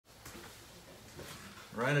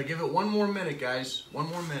All right, I'll give it one more minute, guys. One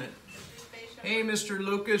more minute. Hey, Mr.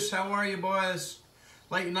 Lucas, how are you, boys?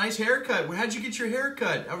 Like, nice haircut. How'd you get your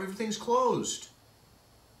haircut? Everything's closed.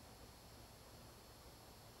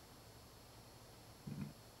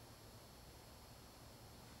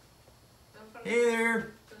 Hey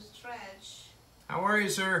there. To stretch. How are you,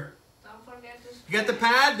 sir? Don't forget to stretch. You got the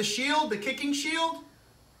pad, the shield, the kicking shield?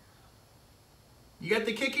 You got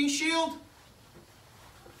the kicking shield?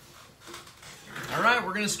 All right,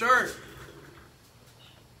 we're going to start.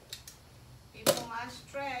 People must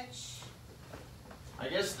stretch. I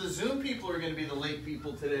guess the Zoom people are going to be the late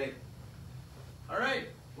people today. All right,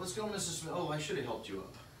 let's go, Mrs. Smith. Oh, I should have helped you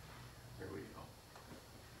up. There we go.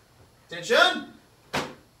 Attention!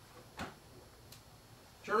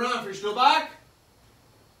 Turn around, fish, go back.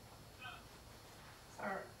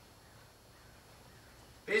 Sir.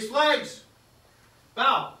 Base flags.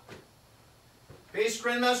 Bow. Base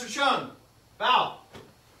Grandmaster Chung. Bow.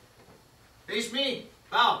 Face me.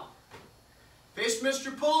 Bow. Face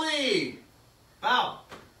Mr. Pulley. Bow.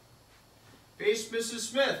 Face Mrs.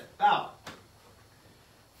 Smith. Bow.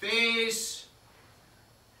 Face,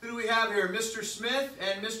 who do we have here? Mr. Smith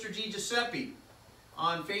and Mr. G. Giuseppe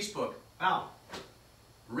on Facebook. Bow.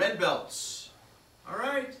 Red belts. All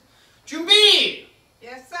right. Jumbi!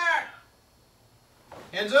 Yes, sir.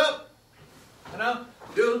 Hands up. Hana,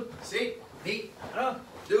 dude, see, neat. Hana,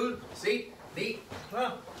 dude, see, neat.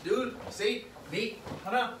 Hana, dude, see, neat.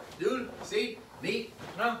 Hana, dude, see, neat.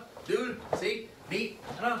 Hana, dude, see, neat.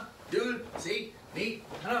 Hana, dude, see, neat.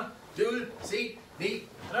 Hana, dude, see, neat.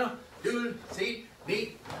 Hana, dude, see,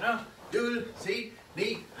 neat. Hana, dude, see,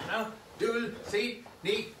 neat. Hana, dude, see,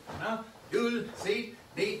 neat. Hana, dude, see,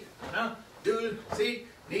 neat. Hana, dude,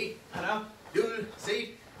 see, neat. Hana, dude,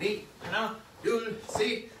 see, neat. Hana, dude,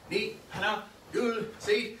 see, neat. Hana, dude,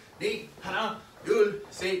 see, neat. Hana, dude,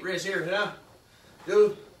 see, raise here. Hana,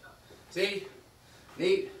 dude, see,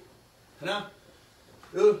 neat. Hana,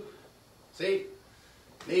 dude, see,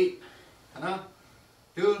 neat. Hana,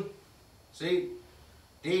 dude, see,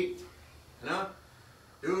 neat. Hana,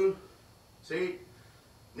 dude, see,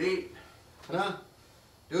 neat. Hana,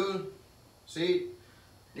 dude, see,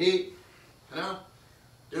 neat. Hana,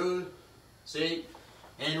 dude, see,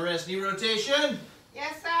 and rest. Knee rotation.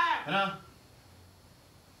 Yes, sir. Hana,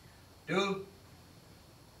 dude,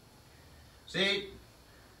 see,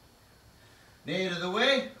 knee to the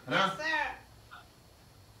way. Hana, Yes,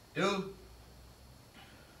 sir. dude,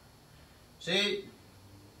 see,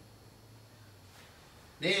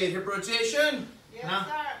 knee hip rotation. Yes, Hana,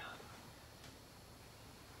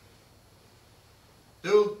 sir.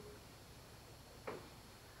 dude,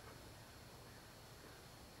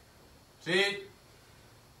 see,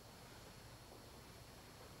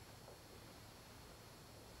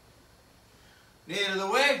 knee to the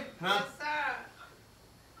way. Hana, Yes, sir.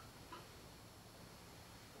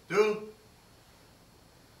 dude,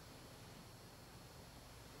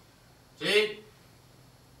 see,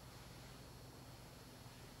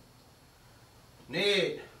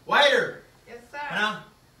 knee wider. Yes, sir. Hana,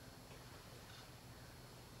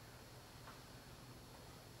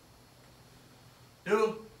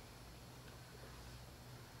 dude,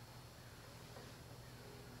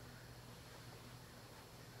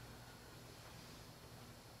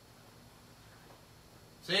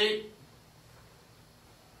 see,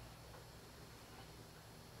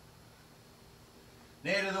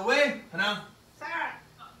 knee to the way. Hana, Sir.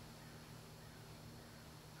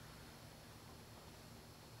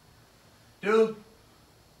 dude,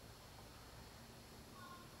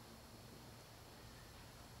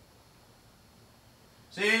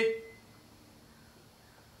 see,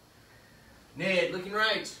 knee looking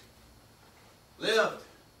right, lift,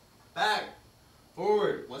 back,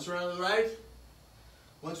 forward, once around to the right,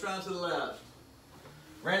 once around to the left.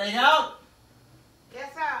 Right leg out.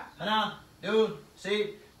 Yes, sir. Hana, dude,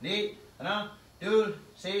 see, neat. Hana, dude,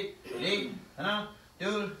 see, neat. Hana,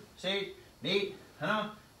 dude, see, neat.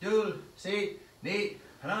 Hana, dude, see, neat.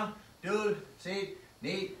 Hana, dude, see,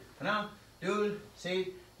 neat. Hana, dude, see,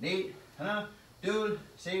 neat. Hana, dude,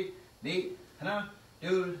 see, neat. Hana,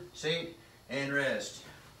 dude, see, and rest.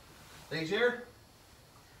 Things here.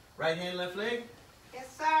 Right hand, left leg.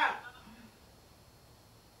 Yes, sir.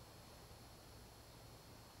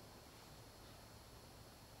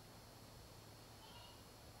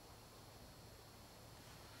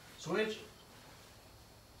 Switch.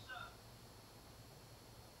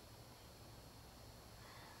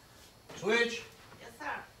 Switch. Yes,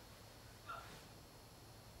 sir.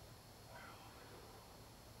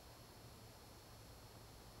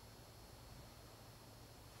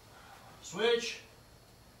 Switch.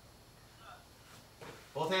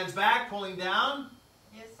 Both hands back, pulling down.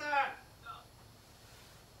 Yes, sir.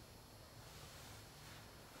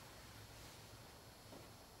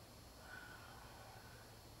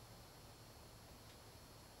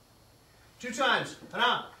 2 times.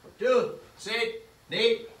 Hana, do, sit,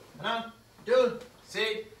 neat. Hana, do,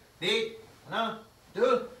 sit, neat. Hana,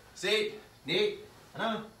 do, sit, neat.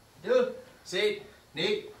 Hana, do, sit,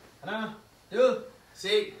 neat. Hana, do,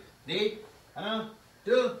 sit, neat. Hana,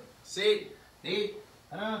 do, sit, neat.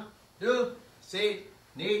 Hana, do, sit,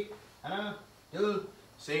 neat. Hana, do,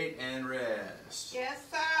 sit, and rest. Yes,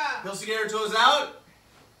 sir. Heels together, toes out.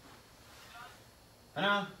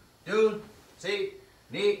 Hana, do, sit,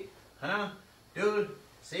 neat. Hana, do,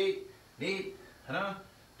 sit, neat. Hana,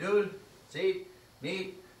 do, sit,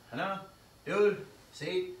 neat. Hana, do,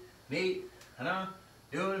 sit, neat. Hana,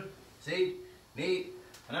 do, sit, neat.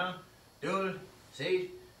 Hana, do, sit,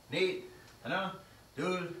 neat. Hana,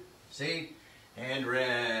 do, sit, and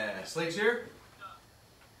rest. Legs here.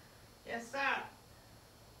 Yes, sir.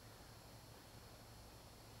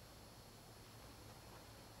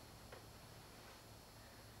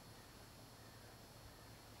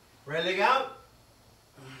 Right leg out.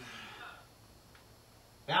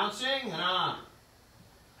 Bouncing, and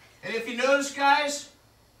if you notice, guys,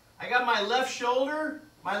 I got my left shoulder,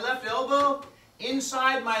 my left elbow,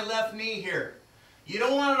 inside my left knee here. You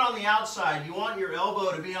don't want it on the outside. You want your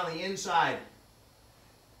elbow to be on the inside.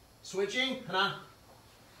 Switching, and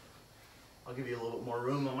I'll give you a little bit more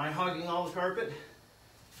room. Am I hogging all the carpet?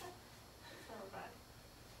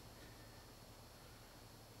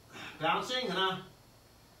 Bouncing, and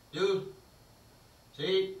do,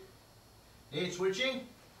 sit, neat, switching.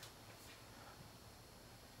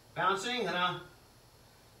 Bouncing, and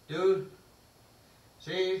do,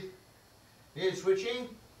 sit, neat, switching.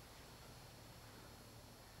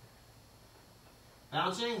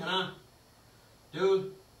 Bouncing, and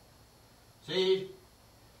do, sit,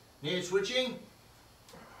 neat, switching.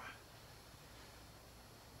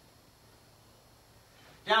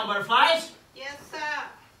 Down butterflies. Yes, sir.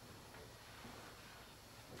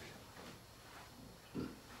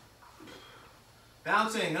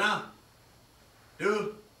 Bouncing,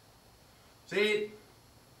 do, sit,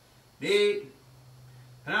 neat,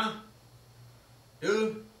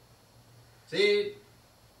 do, sit,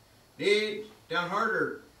 neat, down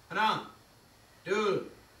harder, do,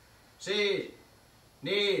 sit,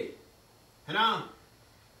 neat,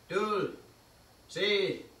 do,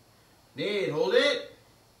 sit, neat, hold it.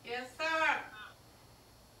 Yes, sir.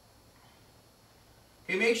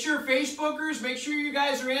 Okay, make sure, Facebookers, make sure you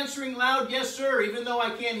guys are answering loud, yes sir, even though I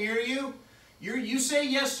can't hear you. You say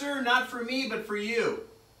yes sir, not for me, but for you.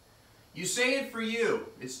 You say it for you.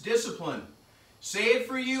 It's discipline. Say it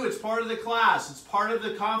for you. It's part of the class. It's part of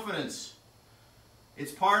the confidence.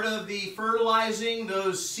 It's part of the fertilizing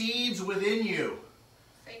those seeds within you.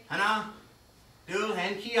 Hana, do,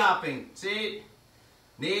 hand kiaping. Sit,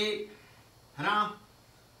 neat, hana,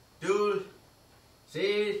 do,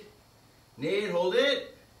 sit, neat, hold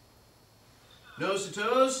it. Nose to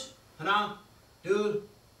toes. Hana, do,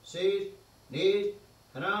 sit, neat,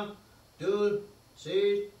 hana, do,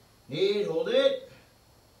 sit, neat, hold it.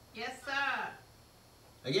 Yes, sir.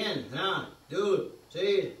 Again, hana, do,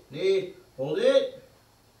 sit, neat, hold it.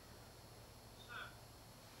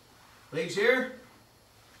 Legs here.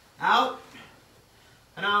 Out.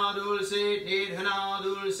 Hana, do, sit, neat, hana,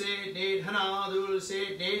 do, sit, neat, hana, do,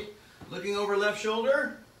 sit, neat. Looking over left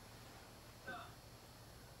shoulder.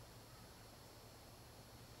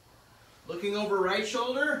 Looking over right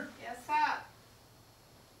shoulder. Yes, sir.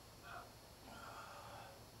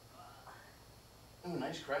 Ooh,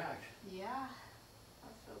 nice crack. Yeah,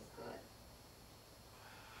 that feels good.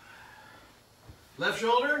 Left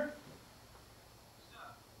shoulder.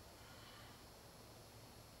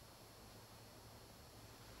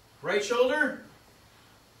 Right shoulder.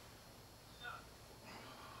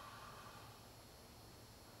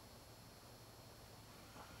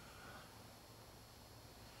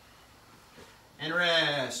 And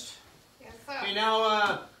rest. Yes, sir. Okay,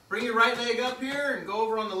 now bring your right leg up here and go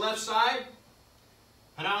over on the left side.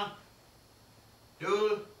 Hana,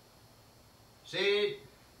 do, sit,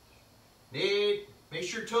 neat. Make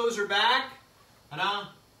sure toes are back. Hana,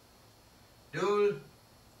 do,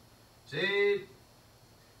 sit,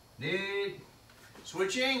 neat.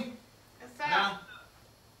 Switching. Yes, sir. Hana,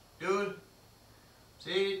 do,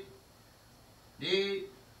 sit, neat.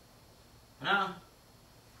 Hana,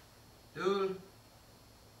 do,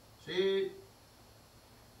 sit,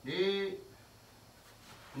 neat.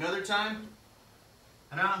 Another time.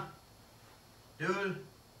 Hana, do,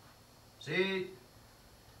 sit,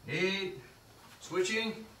 neat.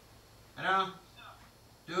 Switching. Hana,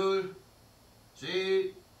 do,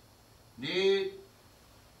 sit, need.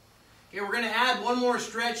 Okay, we're going to add one more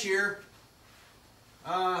stretch here.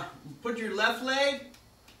 Put your left leg,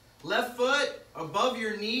 left foot above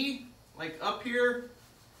your knee, like up here,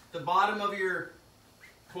 the bottom of your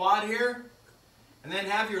quad here, and then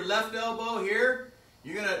have your left elbow here.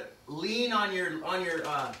 You're going to lean on your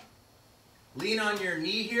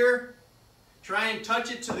knee here. Try and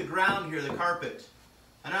touch it to the ground here, the carpet.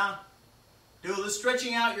 Hana. Do the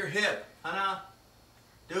stretching out your hip. Hana.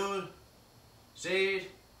 Do. Sit.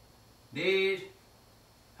 Need.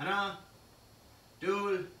 Hana.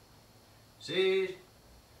 Do. Sit.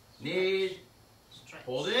 Need. Stretch.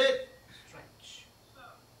 Hold it. Stretch.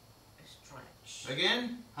 Stretch.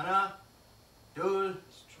 Again. Hana. Do.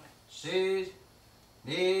 Stretch. Sit.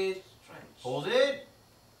 Need. Stretch. Hold it.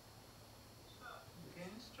 Again,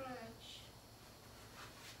 stretch.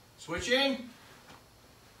 Switching.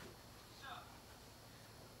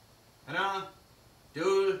 Hana.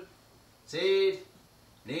 Do. Sit.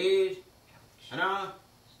 Need. Hana.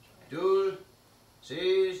 Do.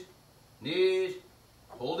 Sit. Need.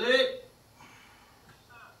 Hold it.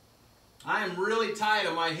 I am really tight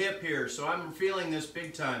on my hip here, so I'm feeling this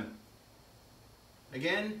big time.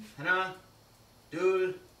 Again. Hana.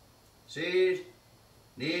 Do. Sit.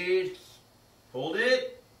 Need. Hold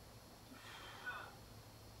it.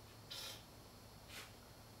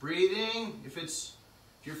 Breathing. If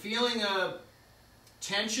you're feeling a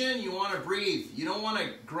tension, you want to breathe. You don't want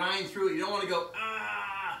to grind through it. You don't want to go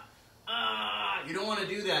You don't want to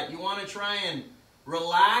do that. You want to try and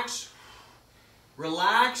relax.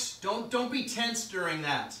 Relax. Don't be tense during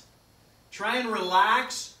that. Try and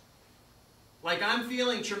relax. Like I'm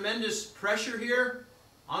feeling tremendous pressure here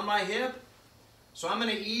on my hip. So I'm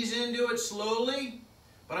going to ease into it slowly,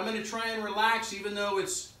 but I'm going to try and relax even though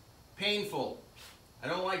it's painful. I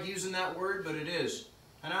don't like using that word, but it is.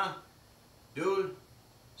 Hana, do,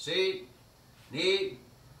 sit, need,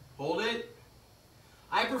 hold it.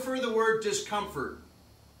 I prefer the word discomfort.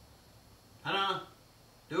 Hana,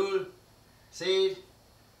 do, sit,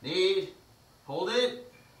 need, hold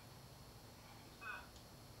it.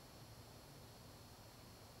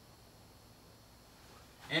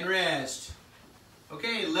 And rest.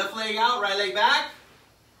 Okay, left leg out, right leg back.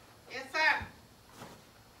 Yes, sir.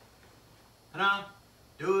 Hana,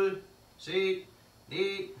 do, sit,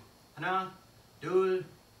 need. Hana, do,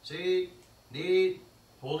 sit, need.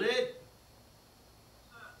 Hold it.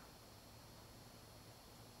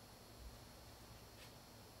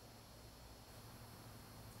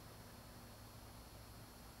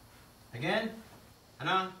 Again.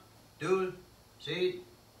 Hana, do, sit,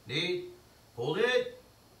 need. Hold it.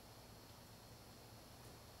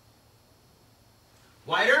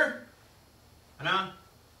 Wider. Hana,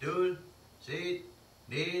 do, sit,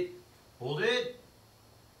 need, hold it.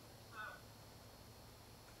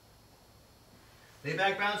 Lay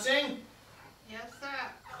back bouncing. Yes, sir.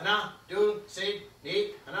 Hana, do, sit,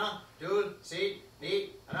 need. Hana, do, sit, need.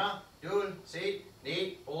 Hana, do, sit,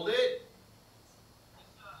 need, hold it.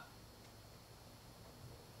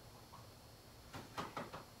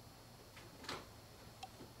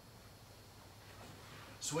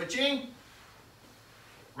 Switching.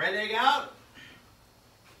 Right leg out.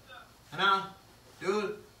 Hana,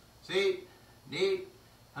 do, sit, need.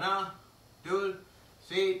 Hana, do,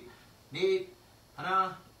 sit, need.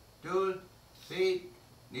 Hana, do, sit,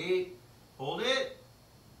 need. Hold it.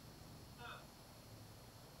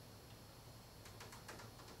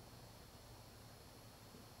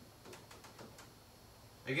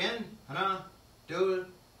 Again. Hana, do,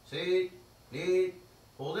 sit, need.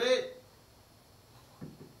 Hold it.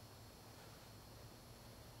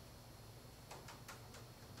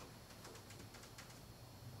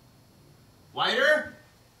 Wider.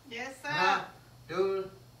 Yes, sir. Hana,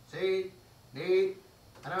 do, sit, need.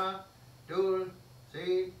 Hana, do,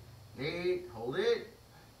 sit, need. Hold it.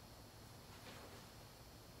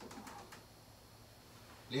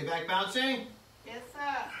 Lay back bouncing. Yes,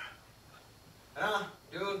 sir. Hana,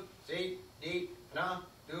 do, sit, need. Hana,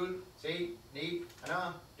 do, sit, need.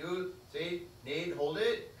 Hana, do, sit, need. Hold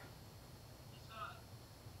it.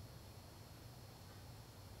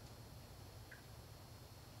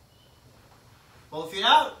 Both feet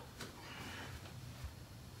out.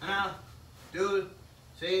 Hana, do,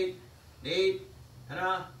 sit, need.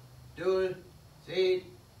 Hana, do, sit,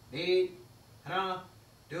 need. Hana,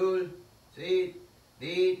 do, sit,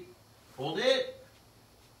 need. Hold it.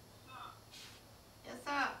 Yes,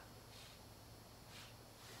 sir.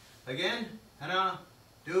 Again. Hana,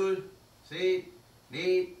 do, sit,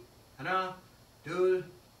 need. Hana, do,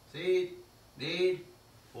 sit, need.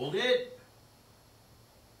 Hold it.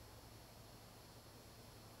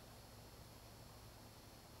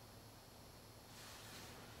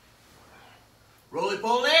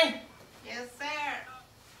 Roly-poly. Yes, sir.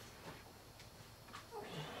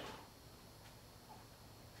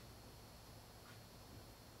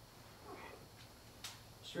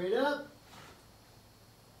 Straight up.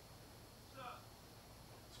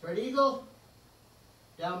 Spread eagle.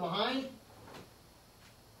 Down behind.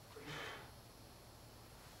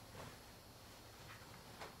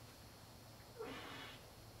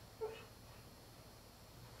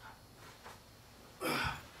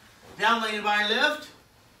 Down lane by lift.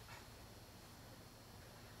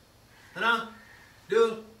 하나,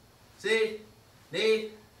 둘, 셋,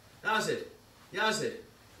 넷, 다섯, 여섯,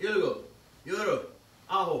 일곱, 여덟,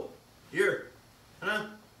 아홉, 열.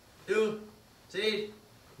 하나, 둘, 셋,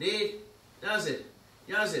 넷, 다섯,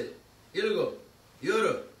 여섯, 일곱,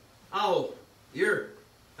 여덟, 아홉, 열.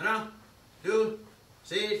 하나, 둘,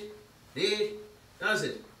 셋, 넷,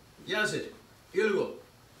 다섯, 여섯, 일곱,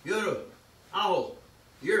 여덟, 아홉,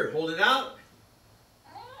 열. Hold it out.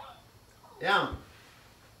 Down.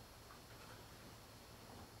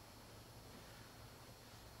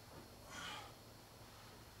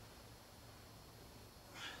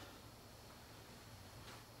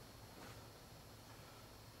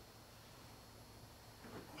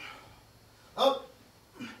 Up.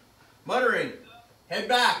 Muttering. Head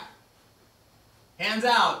back. Hands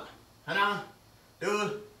out. 하나,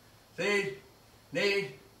 둘, 셋,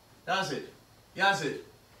 넷, 다섯, 여섯,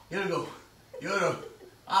 일곱, 여덟,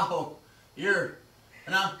 아홉, 열.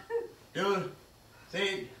 하나, 둘,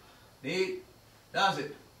 셋, 넷,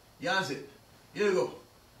 다섯, 여섯, 일곱,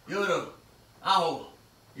 여덟, 아홉,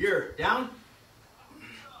 열. Down.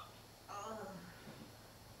 Oh, that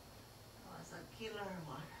was a killer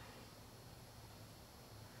one.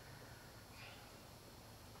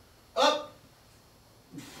 Up.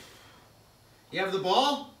 You have the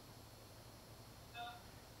ball?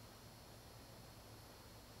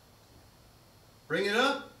 Bring it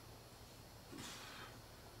up.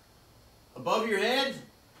 Above your head.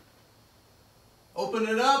 Open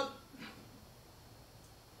it up.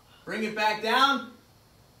 Bring it back down.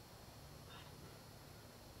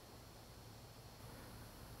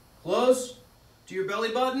 Close to your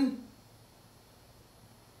belly button.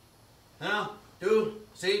 하나, 둘,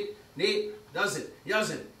 셋, 넷, 다섯,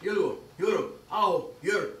 여섯, 일곱, 여덟, 아홉,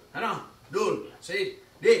 열. 하나, 둘, 셋,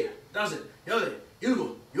 넷, 다섯, 여덟,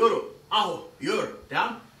 일곱, 여덟, 아홉, 열.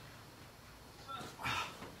 Down.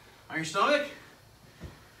 On your stomach.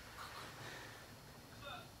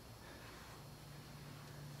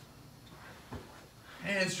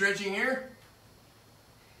 And stretching here.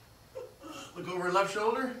 Look over left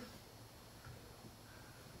shoulder.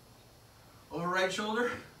 Over right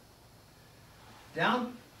shoulder.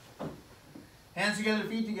 Down. Hands together,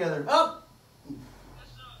 feet together. Up.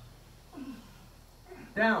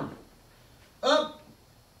 Down. Up.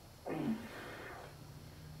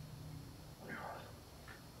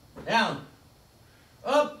 Down.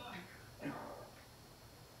 Up.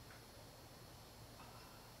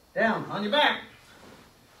 Down. On your back.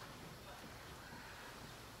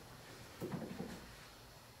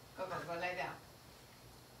 Go lay down.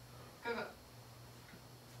 Go.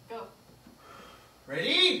 Go.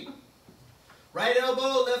 Ready? Right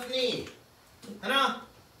elbow, left knee. 하나,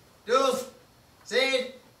 둘,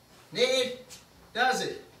 셋, 넷,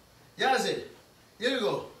 다섯, 여섯,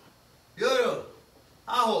 일곱, 여덟,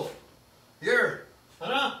 아홉, 열.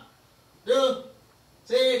 하나, 둘,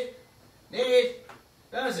 셋, 넷,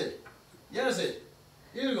 다섯, 여섯,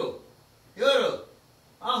 일곱, 여덟,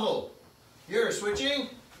 아홉, 열. Switching.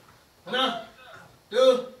 하나,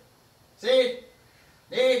 둘, 셋,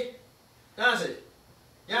 넷, 다섯,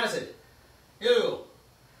 여섯, 일곱,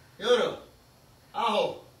 여덟,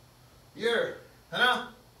 아홉, 열.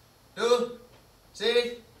 하나, 둘,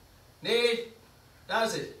 셋, 넷,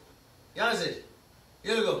 다섯, 여섯,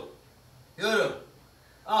 일곱, 여덟,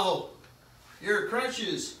 아홉, 열.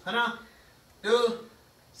 Crunches. 하나, 둘,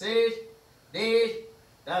 셋, 넷,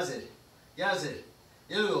 다섯, 여섯,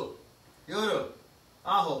 일곱, 여덟,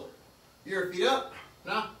 아홉. Your feet up.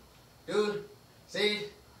 하나, 둘,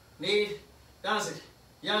 셋, 넷, 다섯,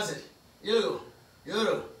 여섯, 일곱,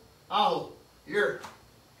 여덟, 아홉, 열.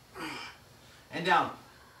 And down.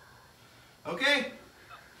 Okay?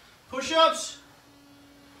 Push-ups.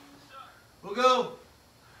 We'll go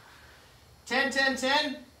 10, 10,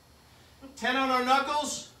 10. 10 on our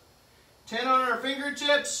knuckles. 10 on our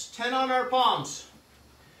fingertips. 10 on our palms.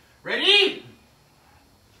 Ready?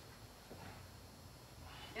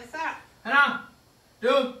 Yes, sir. 하나,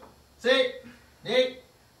 둘, 셋, 넷,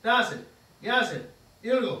 다섯, 여섯,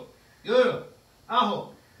 일곱, 여덟,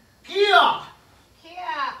 아홉. 기어!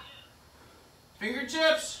 Here.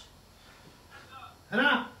 Fingertips.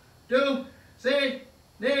 하나, 둘, 셋,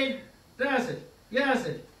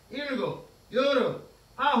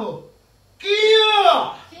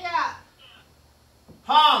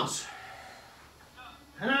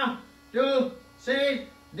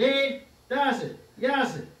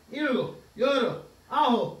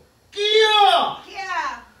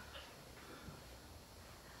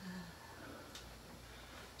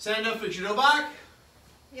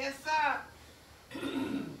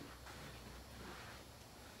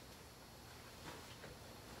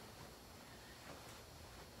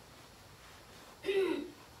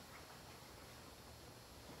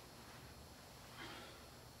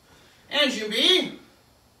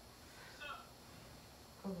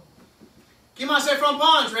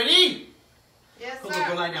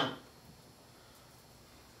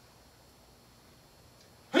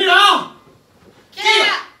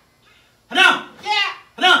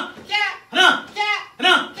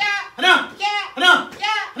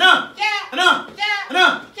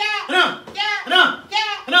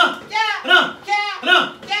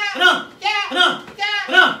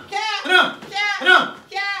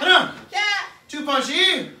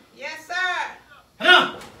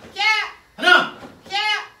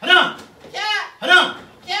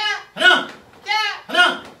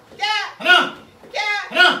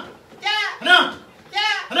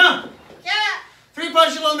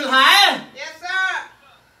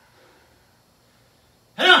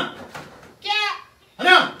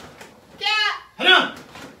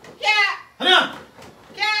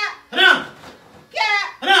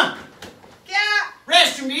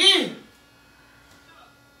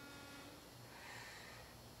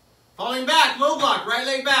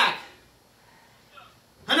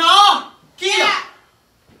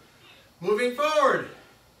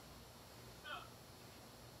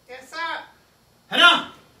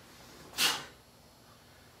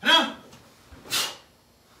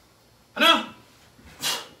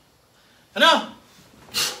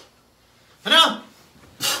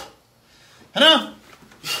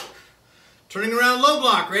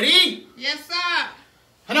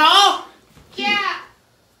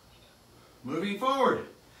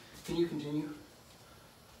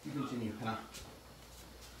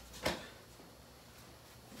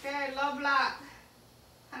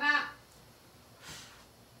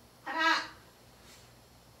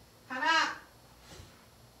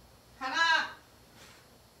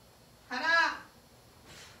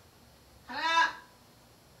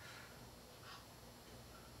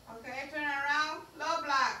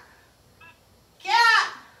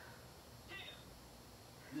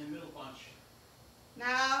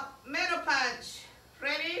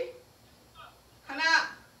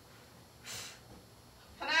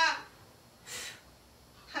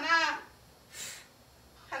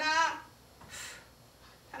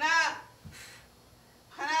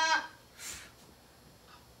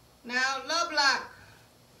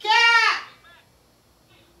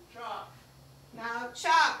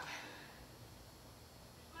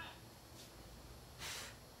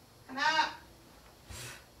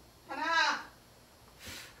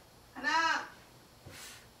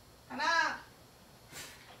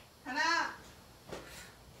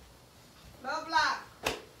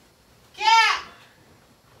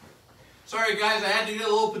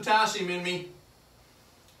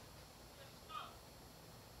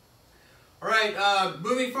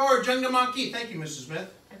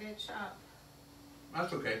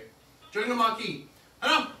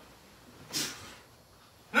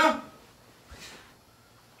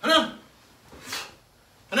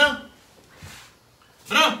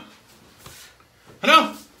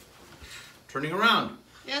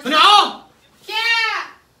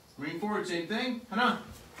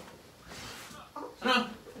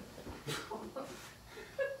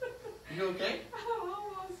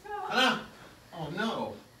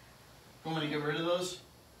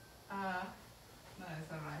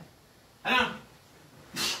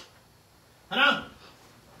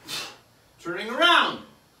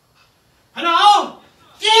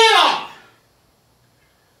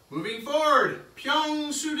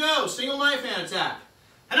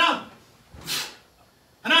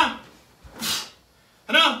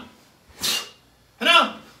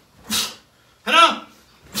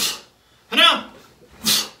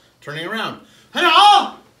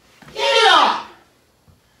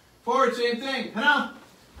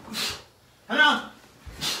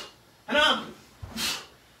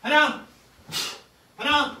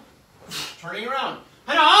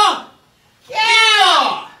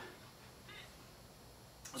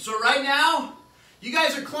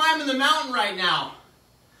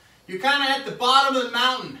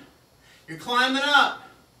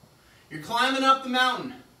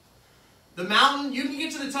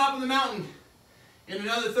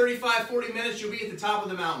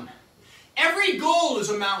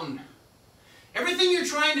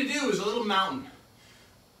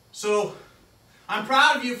 So I'm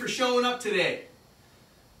proud of you for showing up today.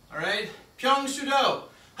 All right? SmithKwonDo.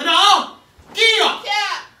 Hana! Gia!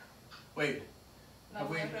 Yeah. Wait. No,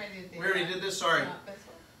 we we already did this? Sorry. No, this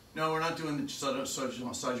one. No, we're not doing the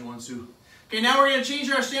Sajuwansu. Okay, now we're going to change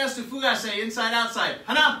our stance to Fugase, inside, outside.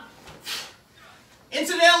 Hana!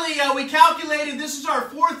 Incidentally, we calculated this is our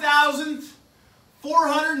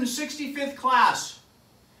 4,465th class.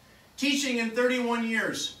 Teaching in 31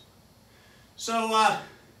 years. So,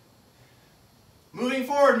 moving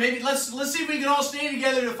forward, maybe let's see if we can all stay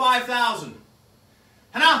together to 5,000.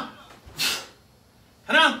 Hana!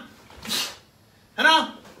 Hana!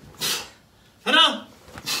 Hana! Hana!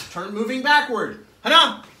 Turn moving backward.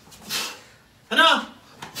 Hana! Hana!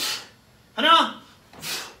 Hana!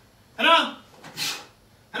 Hana!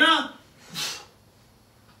 Hana!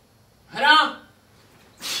 Hana!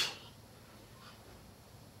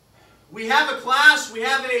 We have a class, we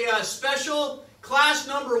have a special class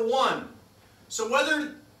number 1. So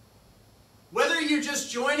whether you're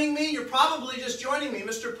just joining me, you're probably just joining me.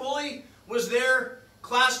 Mr. Pulley was there,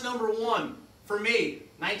 class number 1 for me,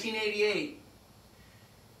 1988.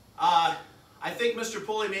 I think Mr.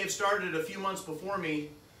 Pulley may have started a few months before me,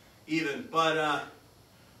 even. But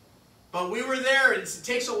we were there. It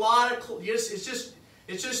takes a lot of. It's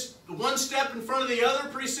just one step in front of the other.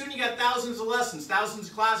 Pretty soon you got thousands of lessons, thousands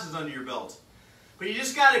of classes under your belt. But you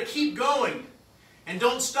just got to keep going, and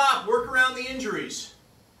don't stop. Work around the injuries.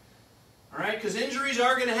 All right, because injuries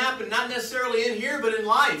are going to happen, not necessarily in here, but in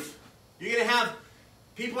life. You're going to have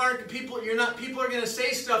people are going to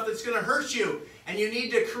say stuff that's going to hurt you, and you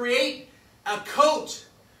need to create a coat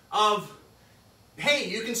of, hey,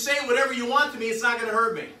 you can say whatever you want to me, it's not going to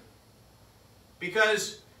hurt me.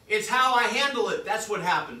 Because it's how I handle it. That's what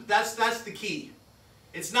happened. That's the key.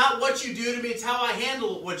 It's not what you do to me, it's how I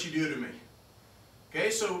handle what you do to me. Okay,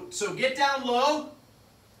 so get down low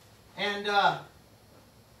and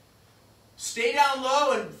stay down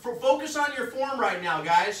low and focus on your form right now,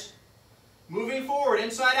 guys. Moving forward,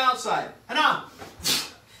 inside, outside. Hana.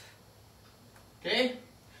 Okay?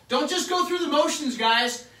 Don't just go through the motions,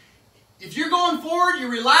 guys. If you're going forward, you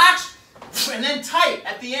relax and then tight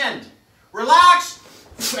at the end. Relax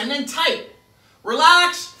and then tight.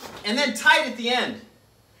 Relax and then tight at the end.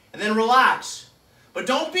 And then relax. But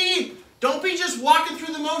don't be just walking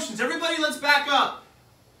through the motions. Everybody, let's back up.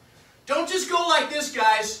 Don't just go like this,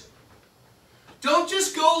 guys. Don't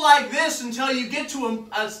just go like this until you get to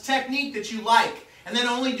a technique that you like, and then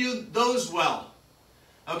only do those well.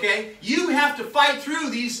 Okay? You have to fight through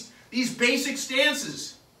these basic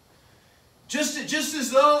stances. Just as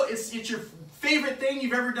though it's your favorite thing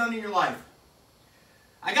you've ever done in your life.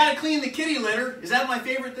 I got to clean the kitty litter. Is that my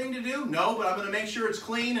favorite thing to do? No, but I'm going to make sure it's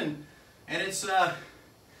clean and it's an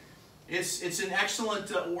excellent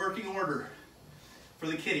working order for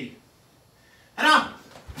the kitty. Hana!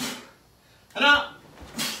 Hana!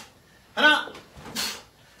 Hana!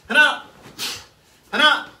 Hana!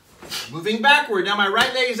 Hana! Moving backward. Now my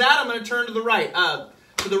right leg is out. I'm going to turn to the right. A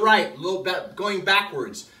little bit, going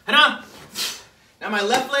backwards. Hana! Now my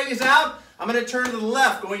left leg is out. I'm going to turn to the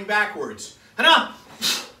left, going backwards. Hana!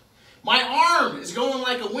 My arm is going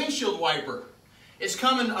like a windshield wiper. It's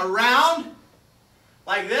coming around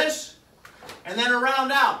like this, and then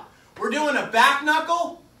around out. We're doing a back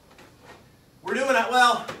knuckle. We're doing a,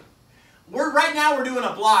 well, right now we're doing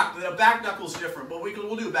a block. A back knuckle is different, but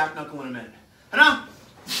we'll do a back knuckle in a minute. Hana!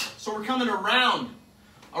 So we're coming around,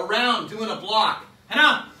 doing a block.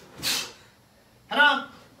 Hana! Hana!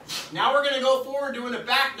 Now we're going to go forward doing a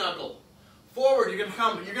back knuckle. Forward, you're going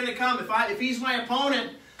to come. If he's my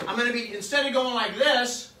opponent, I'm going to be, instead of going like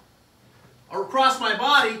this, or across my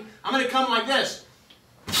body, I'm going to come like this.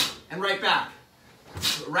 And right back.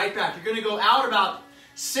 Right back. You're going to go out about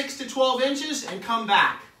 6 to 12 inches and come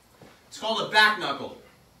back. It's called a back knuckle.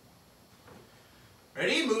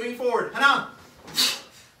 Ready? Moving forward. Hana!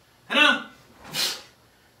 Hana!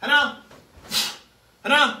 Hana!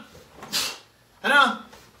 Hana! Hana!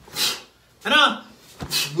 Hana!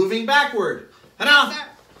 Moving backward. Hana!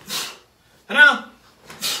 Hana!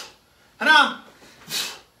 Hana!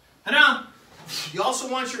 Hana! You also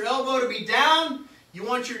want your elbow to be down. You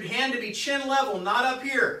want your hand to be chin level, not up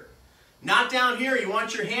here. Not down here. You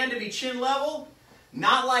want your hand to be chin level.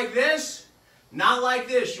 Not like this. Not like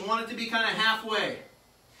this. You want it to be kind of halfway.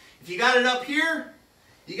 If you got it up here,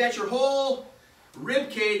 you got your whole rib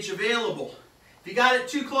cage available. If you got it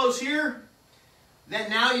too close here, then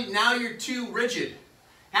now you're too rigid.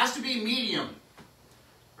 Has to be medium.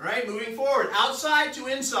 All right, moving forward. Outside to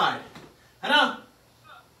inside. Hana.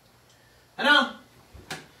 Hana.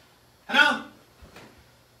 Hana.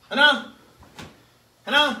 Hana.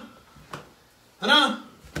 Hana. Hana.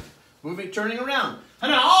 Moving, turning around.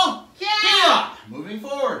 Hana. Kia. Moving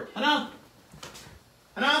forward. Hana.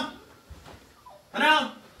 Hana.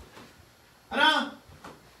 Hana. Hana.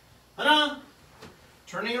 Hana.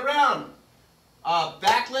 Turning around.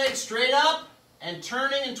 Back leg straight up and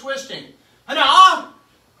turning and twisting. Hana.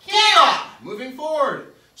 Kia. Moving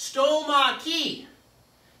forward. Stoma ki.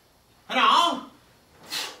 Hana.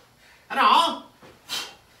 Hana.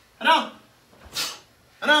 Hana.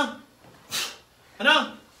 Hana.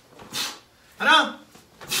 Hana. Hana.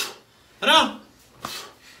 Hana.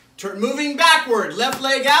 Moving backward. Left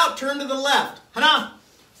leg out, turn to the left. Hana.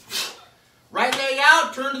 Right leg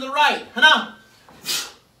out, turn to the right. Hana.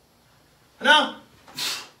 Hana.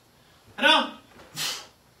 Hana.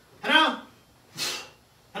 Hana.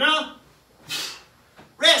 Hana.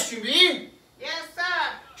 Rest, you be. Yes,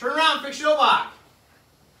 sir. Turn around, fix your back.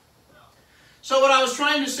 So what I was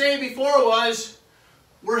trying to say before was,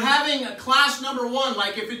 we're having a class number 1.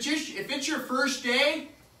 Like if it's your first day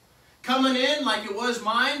coming in, like it was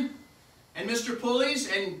mine, and Mr. Pulley's,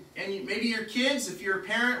 and maybe your kids, if you're a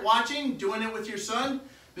parent watching, doing it with your son,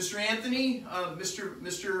 Mr. Anthony,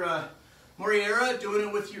 Mr. Moriera, doing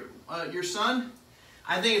it with your son.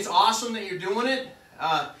 I think it's awesome that you're doing it.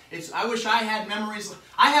 I wish I had memories.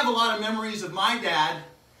 I have a lot of memories of my dad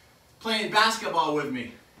playing basketball with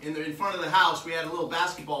me in front of the house. We had a little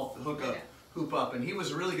basketball hoop up, and he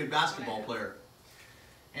was a really good basketball player.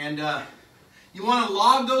 And you want to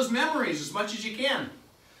log those memories as much as you can.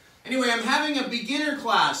 Anyway, I'm having a beginner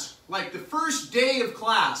class, like the first day of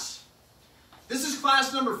class. This is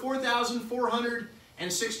class number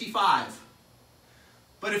 4,465.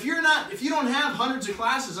 But if you don't have hundreds of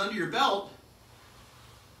classes under your belt,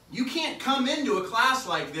 you can't come into a class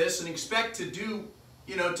like this and expect to do,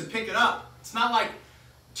 to pick it up. It's not like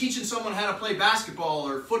teaching someone how to play basketball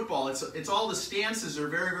or football. It's all the stances are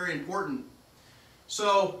very, very important.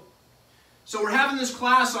 So we're having this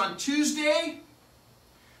class on Tuesday,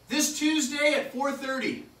 this Tuesday at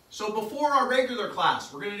 4:30. So before our regular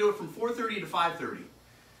class, we're going to do it from 4:30 to 5:30.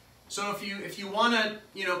 So if you want to,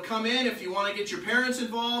 come in, if you want to get your parents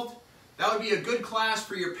involved, that would be a good class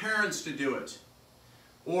for your parents to do it.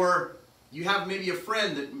 Or you have maybe a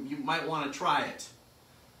friend that you might want to try it.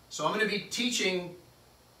 So I'm going to be teaching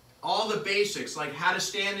all the basics, like how to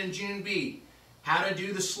stand in Junbi, how to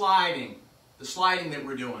do the sliding that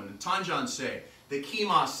we're doing, the Tanjansei, the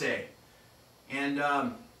Kimase. And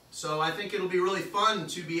so I think it'll be really fun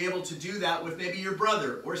to be able to do that with maybe your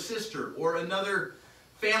brother or sister or another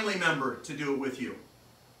family member to do it with you.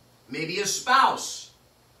 Maybe a spouse,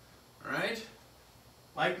 all right?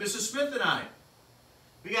 Like Mrs. Smith and I.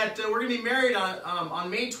 We're going to be married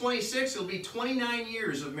on May 26th. It'll be 29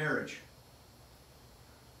 years of marriage.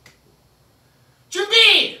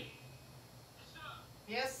 Junbi!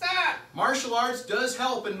 Yes, sir. Martial arts does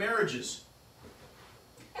help in marriages.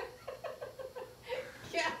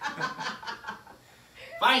 Yeah.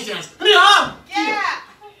 Fine stance. Yeah.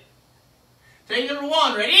 Take number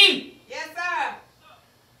 1. Ready? Yes, sir.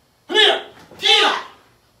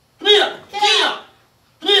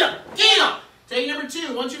 Take number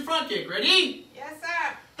 2. Once your front kick. Ready? Yes, sir.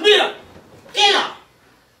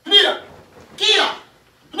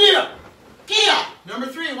 Number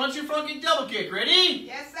 3. Once your front kick, double kick. Ready?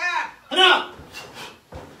 Yes, sir.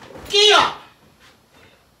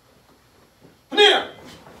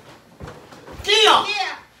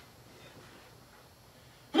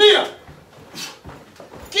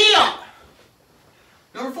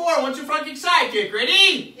 Number 4. Once your front kick, side kick.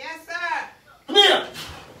 Ready? Yes, sir.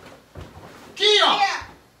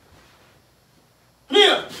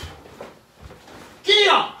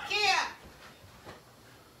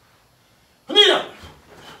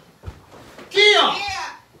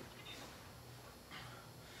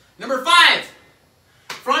 Number 5.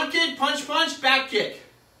 Front kick, punch, punch, back kick.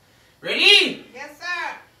 Ready? Yes, sir.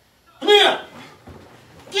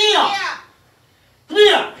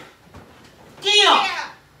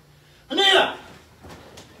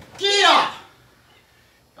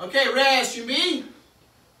 Okay, rest, Junbi.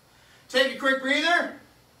 Take a quick breather.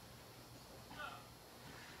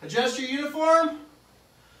 Adjust your uniform.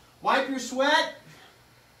 Wipe your sweat.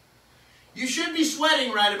 You should be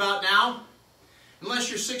sweating right about now, unless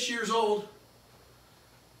you're 6 years old.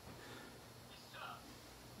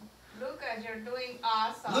 Lucas, you're doing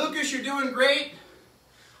awesome. Lucas, you're doing great.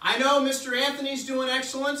 I know Mr. Anthony's doing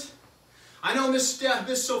excellent. I know Miss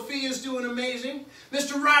Sophia's doing amazing.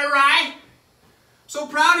 Mr. Rai, so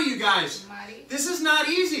proud of you guys. Maddie. This is not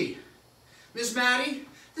easy. Miss Maddie,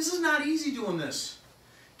 this is not easy doing this.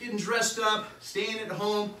 Getting dressed up, staying at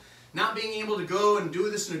home, not being able to go and do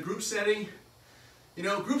this in a group setting.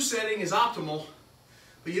 Group setting is optimal,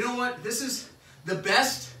 But you know what? This is the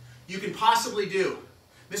best you can possibly do.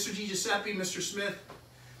 Mr. Giuseppe, Mr. Smith,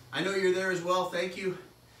 I know you're there as well. Thank you.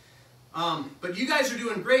 But you guys are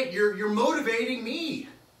doing great. You're motivating me.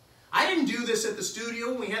 I didn't do this at the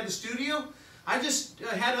studio when we had the studio. I just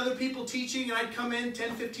had other people teaching, and I'd come in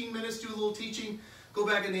 10, 15 minutes, do a little teaching, go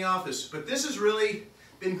back in the office. But this has really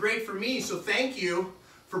been great for me, so thank you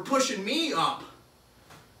for pushing me up.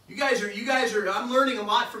 You guys are, I'm learning a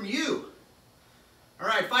lot from you. All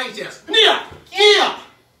right, fighting stance. Yeah.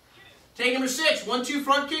 Take number 6, 1-2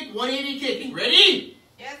 front kick, 180 kicking. Ready?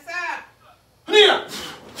 Yes, sir. Yeah.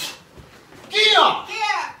 Yeah.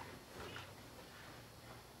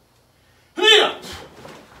 Yeah.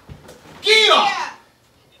 Yeah.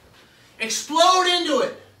 Explode into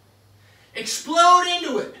it. Explode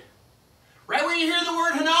into it. Right when you hear the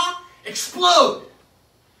word hana, explode.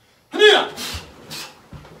 Hana.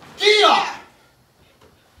 Yeah.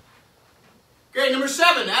 Great. Number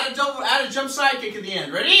 7, add a jump side kick at the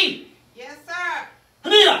end. Ready? Yes, sir.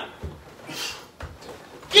 Hana.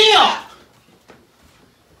 Yeah.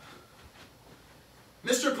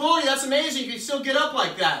 Mr. Pulley, that's amazing. You can still get up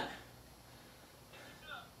like that.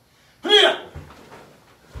 Hana.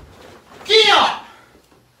 Yeah.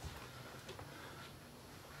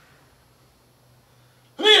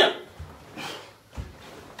 Yeah.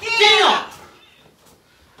 Yeah.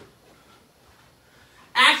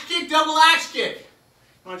 Axe kick, double axe kick.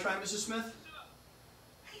 You want to try, Mrs. Smith?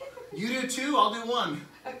 You do 2, I'll do 1.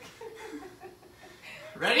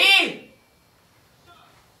 Ready?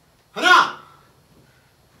 Hana.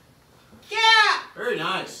 Yeah. Very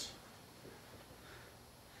nice.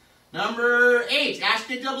 Number 8, axe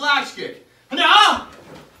kick, double axe kick. Hana.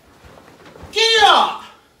 Yeah.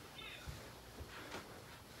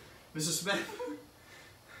 Mrs. Smith.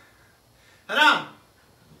 Hana.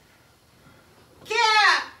 Yeah.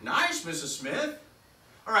 Nice, Mrs. Smith.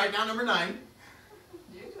 All right, now number 9.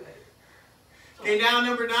 You do it. Okay, now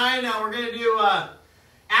number 9. Now we're going to do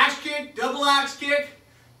axe kick, double axe kick,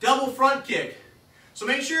 double front kick. So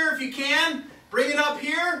make sure if you can, bring it up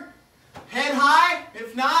here, head high.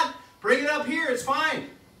 If not, bring it up here. It's fine.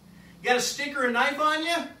 You got a stick or a knife on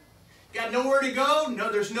you? You got nowhere to go? No,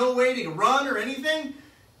 there's no way to run or anything?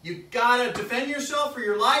 You got to defend yourself for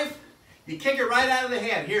your life? You kick it right out of the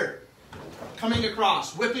head. Here. Coming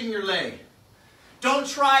across, whipping your leg. Don't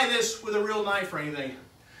try this with a real knife or anything.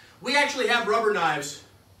 We actually have rubber knives.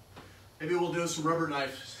 Maybe we'll do some rubber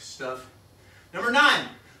knife stuff. Number 9.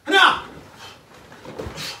 Hana.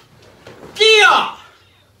 Gia.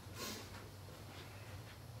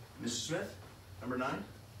 Mrs. Smith, number 9.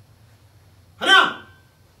 Hana.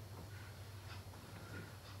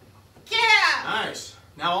 Yeah. Nice.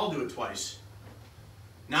 Now I'll do it twice.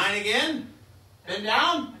 9 again. Bend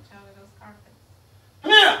down. Watch out with those carpets.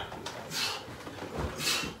 Hana.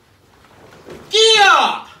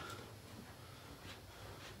 Gia.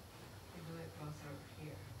 You do it closer over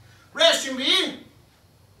here. Rest, Jimmy.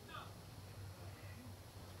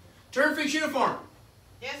 Turn fix uniform.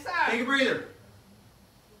 Yes, sir. Take a breather.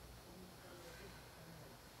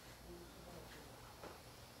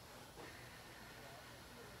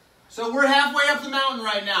 So we're halfway up the mountain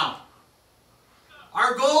right now.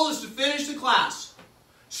 Our goal is to finish the class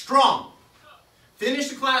strong. Finish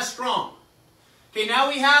the class strong. Okay, now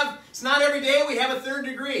we have, it's not every day, we have a 3rd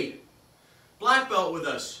degree black belt with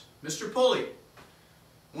us, Mr. Pulley.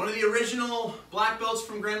 One of the original black belts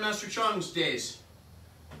from Grandmaster Chung's days.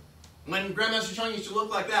 When Grandmaster Chung used to look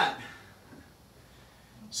like that.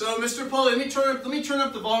 So, Mr. Pulley, let me turn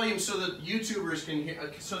up the volume so that YouTubers can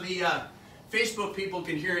hear, so the Facebook people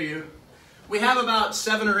can hear you. We have about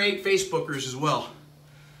 7 or 8 Facebookers as well.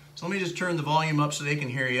 So let me just turn the volume up so they can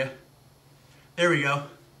hear you. There we go.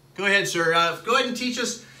 Go ahead, sir. Go ahead and teach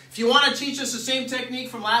us. If you want to teach us the same technique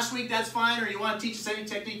from last week, that's fine. Or you want to teach us any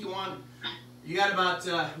technique you want. You got about,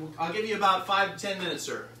 I'll give you about 5 to 10 minutes,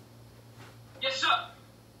 sir. Yes, sir.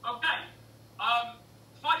 Okay.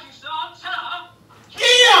 Fighting stance.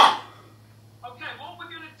 Yeah! Okay, what we're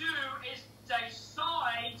going to do is a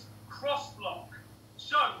side cross block.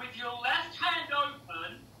 So, with your left hand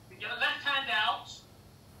open, with your left hand out,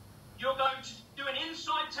 you're going to do an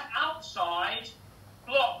inside to outside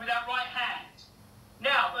block with that right hand.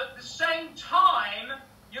 Now, at the same time,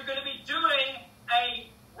 you're going to be doing a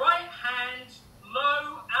right hand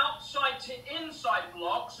low outside to inside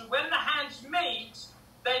block. So when the hands meet,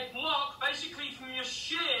 they block basically from your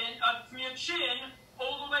chin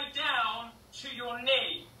all the way down to your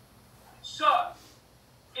knee. So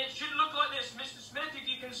it should look like this, Mr. Smith, if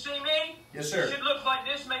you can see me. Yes, sir. It should look like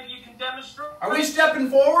this. Maybe you can demonstrate. Are we stepping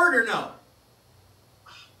forward or no?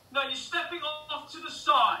 No, you're stepping off to the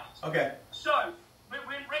side. Okay. So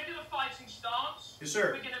we're Yes,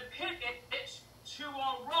 sir. We're going to pivot it to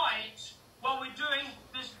our right while we're doing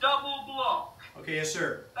this double block. Okay, yes,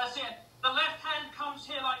 sir. That's it. The left hand comes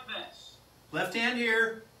here like this. Left hand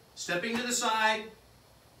here, stepping to the side.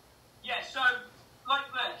 Yeah, so like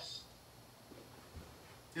this.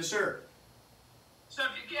 Yes, sir. So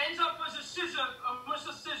it ends up as a scissor, what's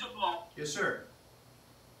a scissor block? Yes, sir.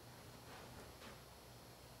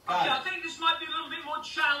 Okay, I think this might be a little bit more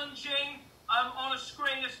challenging on a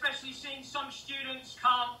screen, especially seeing some students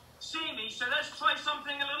can't see me. So let's try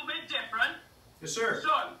something a little bit different. Yes, sir.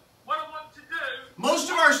 So, what I want to do... Most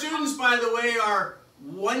of our students, by the way, are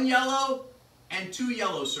 1 yellow and 2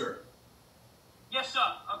 yellow, sir. Yes, sir.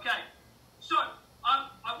 Okay. So,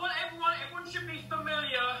 I want everyone should be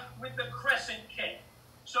familiar with the crescent kick.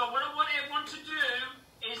 So what I want everyone to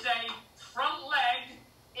do is a front leg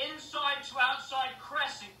inside to outside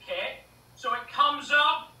crescent kick. So it comes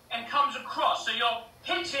up and comes across. So you're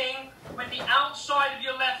hitting with the outside of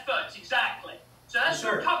your left foot. Exactly. So let's do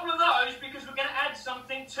a couple of those because we're going to add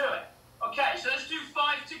something to it. Okay, so let's do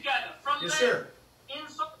 5 together. Front leg, sir.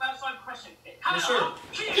 inside, outside crescent kick. Yes, sir.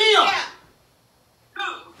 Kick. Kia!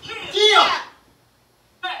 Kick. Kia!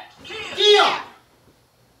 Back. Kick. Kia!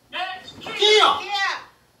 Next. Kick. Kia!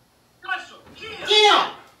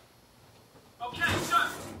 Kia! Okay, so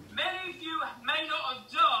many of you may not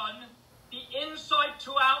have done the inside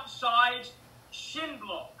to outside shin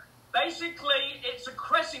block. Basically, it's a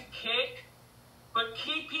crescent kick, but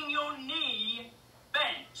keeping your knee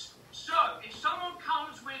bent. So, if someone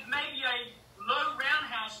comes with maybe a low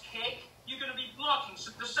roundhouse kick, you're going to be blocking.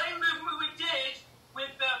 So the same movement we did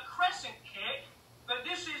with the crescent kick, but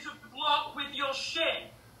this is a block with your shin.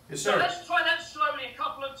 Yes, So sir. let's try that slowly a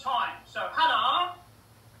couple of times. So, Hannah.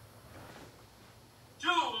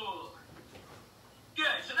 Duel. Good.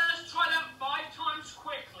 So let's try that 5 times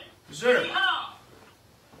quickly. Yes, sir. Ready, Hannah.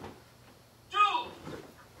 Duel.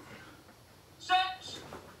 Set.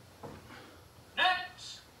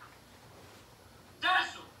 Net.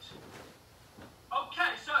 Dazzled.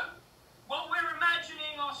 Okay, so what we're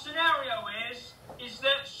imagining our scenario is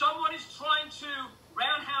that someone is trying to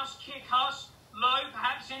roundhouse kick us low,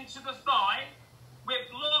 perhaps into the thigh. We're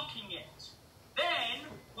blocking it. Then,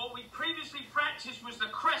 what we previously practiced was the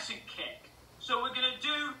crescent kick. So we're going to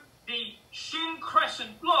do the shin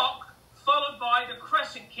crescent block, followed by the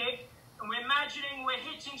crescent kick, and we're imagining we're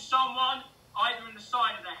hitting someone either in the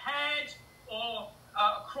side of the head or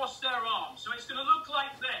across their arm. So it's going to look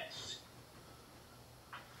like this.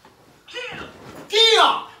 Kia!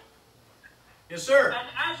 Kia! Yes, sir. And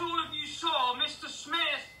as all of you saw, Mr.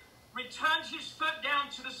 Smith returned his foot down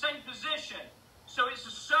to the same position. So it's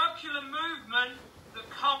a circular movement that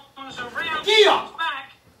comes around and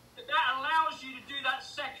back. That allows you to do that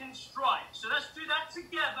second strike. So let's do that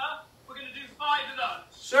together. We're going to do 5 of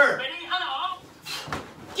those. Sir. Ready? Hannah?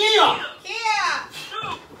 Kia! Kia!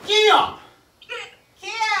 Kia!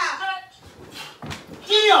 Kia! Set.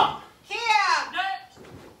 Kia! Kia! Net.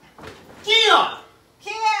 Kia!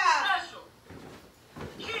 Kia! Special.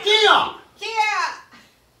 Kia! Kia!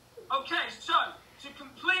 Okay, so to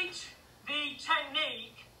complete the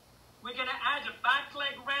technique, we're going to add a back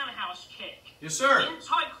leg roundhouse kick. Yes, sir. In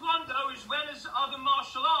Taekwondo, as well as other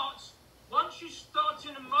martial arts, once you start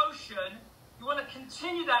in a motion, you want to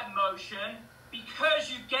continue that motion because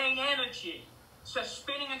you gain energy. So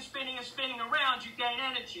spinning and spinning and spinning around, you gain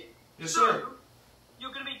energy. Yes, so sir.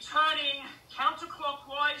 You're going to be turning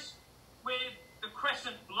counterclockwise with the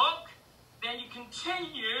crescent block. Then you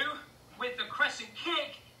continue with the crescent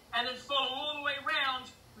kick, and then follow all the way around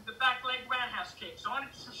with the back leg roundhouse kick. So I'm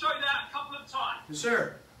going to show you that a couple of times. Yes,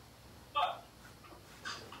 sir.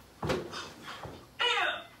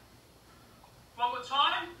 Here. One more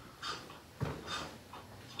time.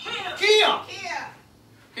 Here. Kia! Kia!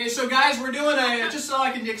 Okay, so guys, we're doing just so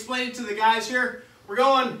I can explain it to the guys here, we're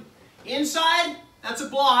going inside, that's a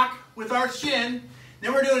block with our shin.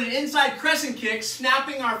 Then we're doing an inside crescent kick,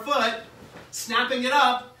 snapping our foot, snapping it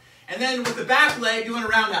up, and then with the back leg doing a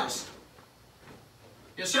roundhouse.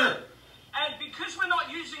 Yes, sir. And because we're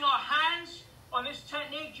not using our hands on this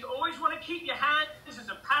technique, you always want to keep your hands as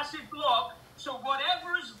a passive block. So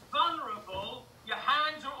whatever is vulnerable, your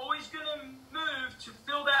hands are always going to move to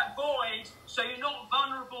fill that void so you're not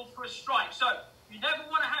vulnerable for a strike. So you never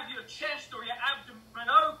want to have your chest or your abdomen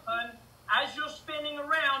open. As you're spinning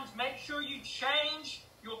around, make sure you change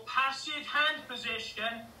your passive hand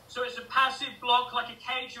position so it's a passive block like a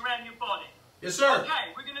cage around your body. Yes, sir.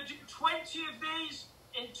 Okay, we're going to do 20 of these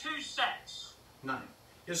in 2 sets. 9.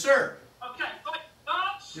 Yes, sir. Okay, fight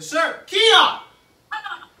starts. Yes, sir. Kia!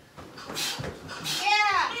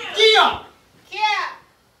 Kia! Kia! Kia!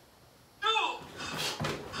 Two.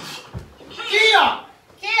 Kia!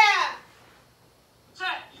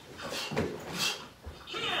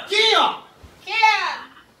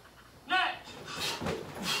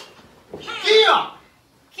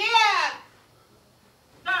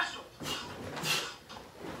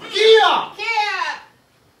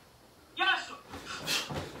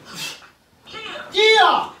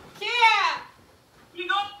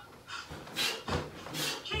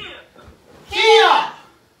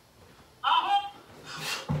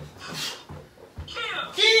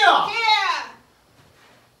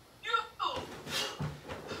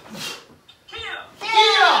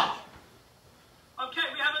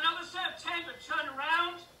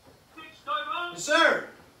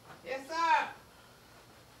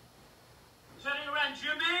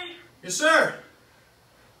 Yes, sir.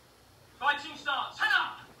 Fighting starts.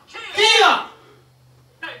 Hana! Kia! Kia!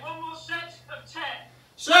 Okay, one more set of 10.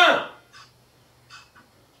 Sir.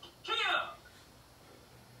 Kia!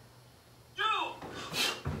 Duel!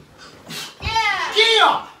 Yeah.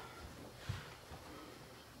 Kia!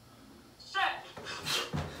 Set!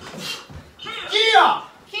 Kia! Kia!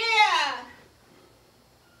 Kia.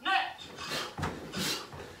 Net!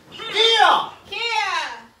 Kia! Kia! Kia.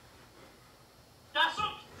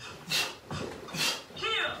 Dasuk!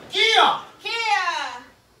 Kia! Kia! Kia.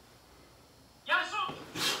 Yasuk!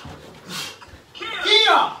 Kia!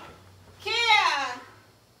 Kia! Kia.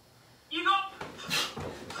 Igop!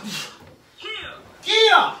 Kia!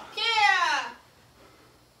 Kia! Kia.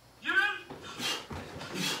 Yurun!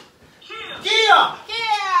 Kia! Kia!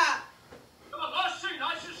 Kia. Come on, last two,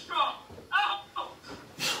 nice and strong. Out!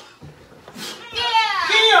 Kia.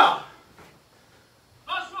 Kia!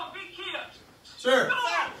 Last one, big Kia! Sir. Go!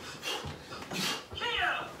 Sir.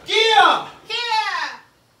 Kia! Kia! Kia.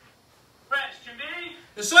 Rex, Jimmy!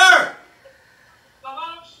 Yes, sir.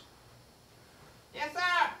 Lavos! Yes,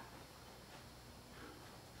 sir.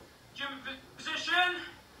 Jim position.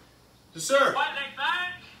 Yes, sir. Right leg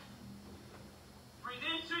back. Breathe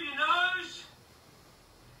in through your nose.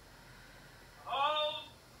 Hold.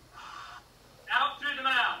 Out through the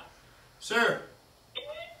mouth. Sir. In.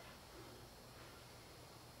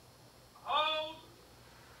 Hold.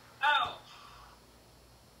 Out.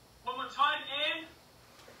 One more time. In.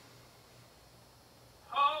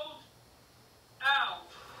 Hold. Out.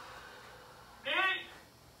 In.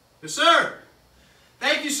 Yes, sir.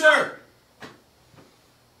 Thank you, sir.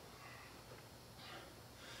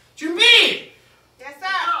 Jimmy! Yes, sir.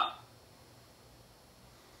 Up.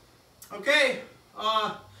 Okay.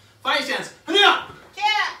 Fight stance. Hurry Kia.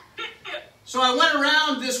 Kia. So I went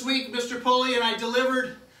around this week, Mr. Pulley, and I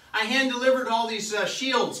hand delivered all these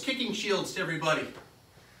shields, kicking shields to everybody.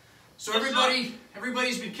 So Yes, sir.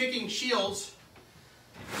 everybody's been kicking shields.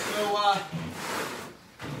 So,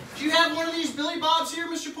 do you have one of these Billy Bobs here,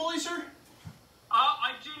 Mr. Pulley, sir?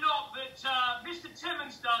 I do not, but Mr.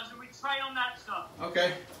 Timmons does, and we train on that stuff.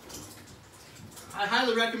 Okay. I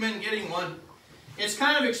highly recommend getting one. It's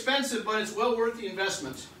kind of expensive, but it's well worth the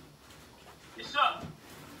investment. Yes, sir.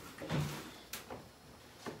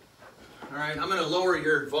 All right, I'm going to lower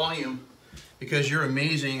your volume because you're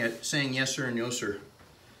amazing at saying yes, sir, and no, sir.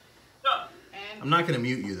 Sir. I'm not going to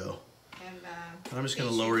mute you, though. And I'm just going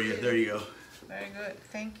to lower you. There you go. Very good.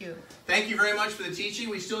 Thank you. Thank you very much for the teaching.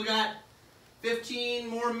 We still got 15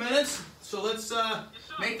 more minutes, so let's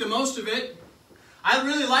make the most of it. I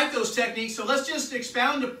really like those techniques, so let's just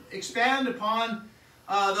expand upon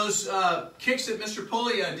those kicks that Mr.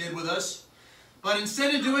 Pulley did with us. But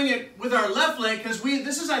instead of doing it with our left leg, because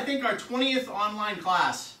this is, I think, our 20th online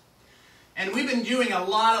class. And we've been doing a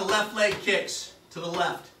lot of left leg kicks to the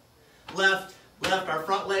left. Left, left. Our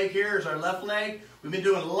front leg here is our left leg. We've been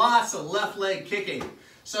doing lots of left leg kicking.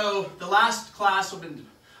 So the last class,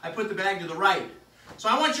 I put the bag to the right. So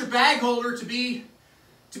I want your bag holder to be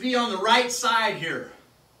on the right side here.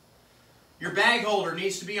 Your bag holder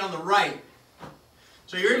needs to be on the right.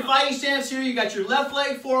 So you're in fighting stance here. You got your left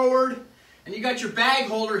leg forward, and you got your bag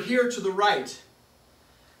holder here to the right.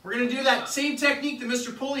 We're going to do that same technique that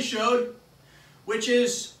Mr. Pulley showed, which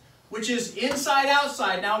is inside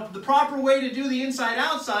outside. Now the proper way to do the inside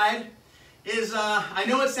outside is I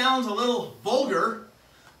know it sounds a little vulgar,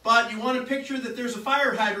 but you want to picture that there's a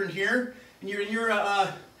fire hydrant here, and you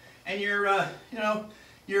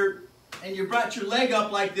brought your leg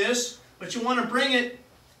up like this, but you want to bring it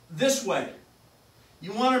this way.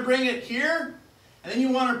 You want to bring it here, and then you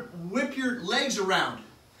want to whip your legs around.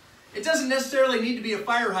 It doesn't necessarily need to be a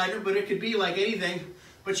fire hydrant, but it could be like anything.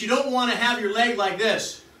 But you don't want to have your leg like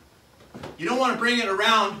this. You don't want to bring it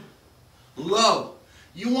around low.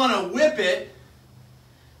 You want to whip it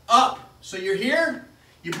up. So you're here,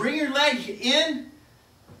 you bring your leg in,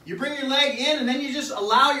 and then you just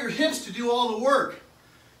allow your hips to do all the work.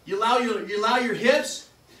 You allow your hips.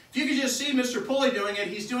 If you could just see Mr. Pulley doing it,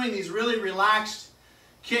 he's doing these really relaxed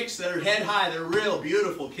kicks that are head high. They're real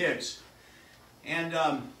beautiful kicks. And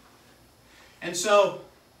so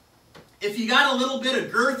if you got a little bit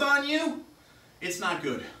of girth on you, it's not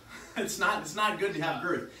good. It's not good to have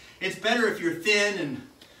girth. It's better if you're thin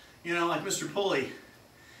and, like Mr. Pulley.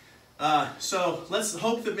 So let's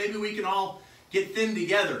hope that maybe we can all get thin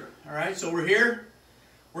together. All right, so we're here.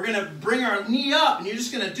 We're going to bring our knee up, and you're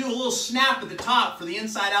just going to do a little snap at the top for the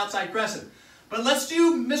inside-outside crescent. But let's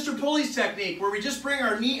do Mr. Pulley's technique, where we just bring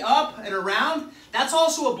our knee up and around. That's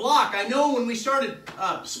also a block. I know when we started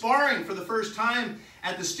sparring for the first time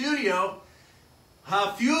at the studio,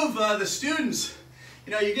 a few of the students,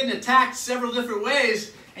 you know, you're getting attacked several different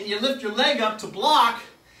ways, and you lift your leg up to block,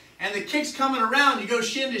 and the kick's coming around, you go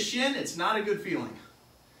shin to shin, it's not a good feeling.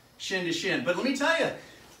 Shin to shin. But let me tell you,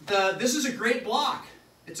 this is a great block.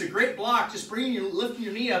 It's a great block. Just lifting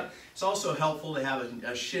your knee up. It's also helpful to have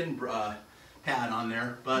a shin pad on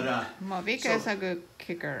there. But Malvika is a good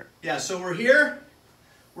kicker. Yeah, so we're here.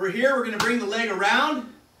 We're going to bring the leg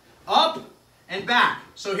around, up, and back.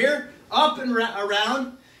 So here, up and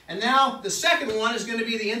around. And now the second one is going to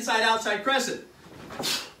be the inside-outside crescent.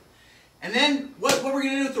 And then what we're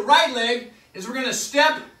going to do with the right leg is we're going to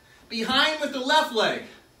step behind with the left leg.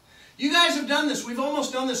 You guys have done this. We've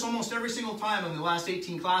almost done this almost every single time in the last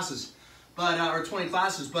 18 classes, or 20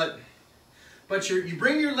 classes. But you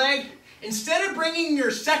bring your leg, instead of bringing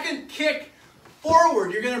your second kick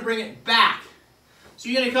forward, you're going to bring it back. So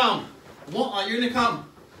you're going to come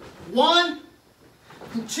 1,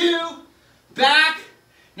 2, back.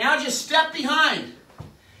 Now just step behind,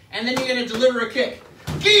 and then you're going to deliver a kick.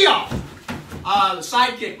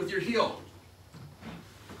 Side kick with your heel.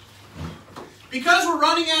 Because we're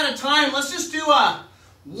running out of time, let's just do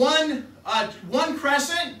one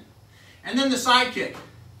crescent and then the side kick.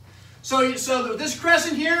 So this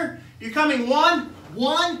crescent here, you're coming 1,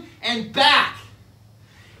 1, and back.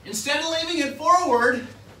 Instead of leaving it forward,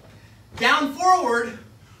 down forward,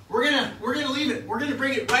 we're gonna leave it. We're gonna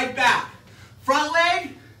bring it right back. Front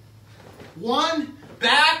leg, 1,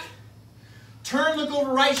 back. Turn, look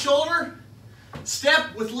over right shoulder.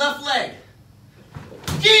 Step with left leg.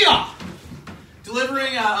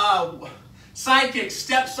 Delivering a side kick,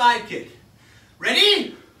 step side kick.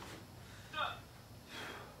 Ready?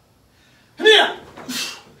 Here.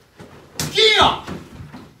 Here.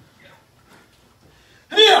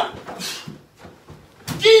 Here.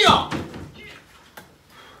 Here.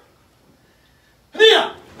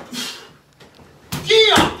 Here.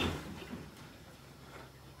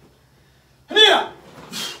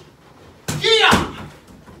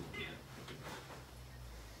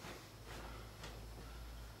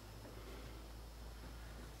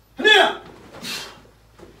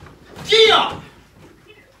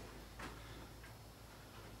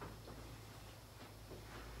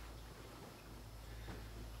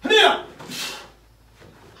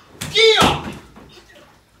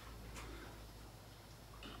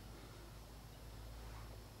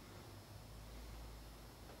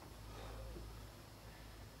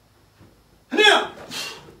 Here.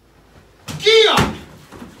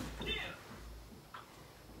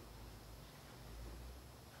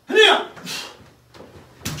 Here.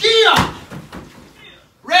 Here.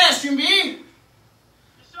 Rest, you me.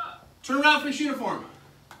 Turn around, finish uniform.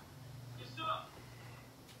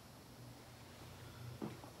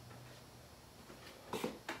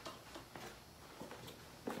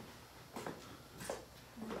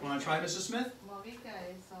 Want to try, Mrs. Smith? Malvika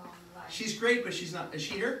is on live. She's great, but she's not. Is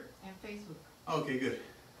she here? And Facebook. Okay, good.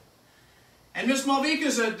 And Miss Malvika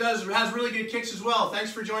has really good kicks as well.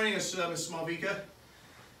 Thanks for joining us, Miss Malvika.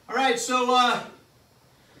 All right, so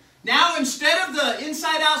now instead of the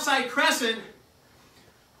inside-outside crescent,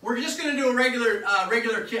 we're just going to do a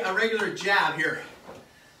regular jab here.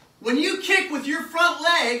 When you kick with your front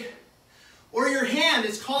leg or your hand,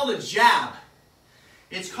 it's called a jab.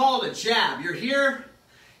 It's called a jab. You're here,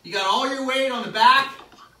 you got all your weight on the back,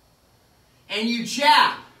 and you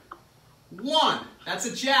jab. 1, that's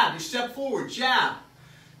a jab. You step forward, jab.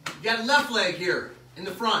 You got left leg here in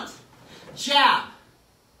the front. Jab.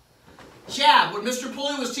 Jab. What Mr.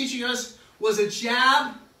 Pulley was teaching us was a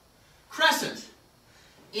jab crescent.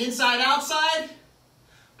 Inside, outside,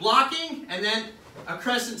 blocking, and then a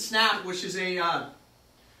crescent snap, which is a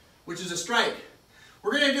strike.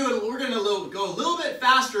 We're going to go a little bit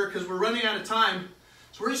faster because we're running out of time.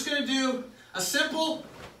 So we're just going to do a simple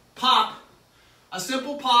pop,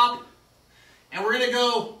 and we're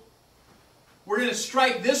going to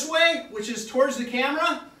strike this way, which is towards the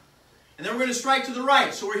camera, and then we're going to strike to the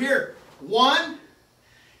right. So we're here, 1,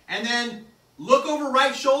 and then look over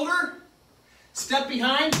right shoulder, step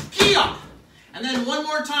behind, kia, and then one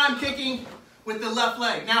more time kicking with the left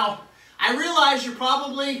leg. Now, I realize you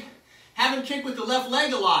probably haven't kicked with the left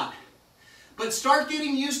leg a lot, but start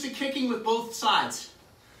getting used to kicking with both sides.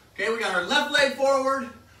 Okay, we got our left leg forward.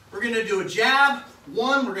 We're going to do a jab.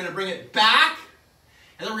 1, we're going to bring it back,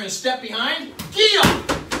 and then we're going to step behind, kia.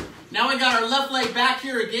 Now we got our left leg back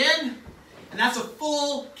here again, and that's a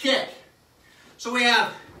full kick. So we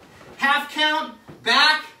have half count,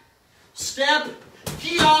 back, step,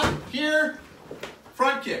 kia, here,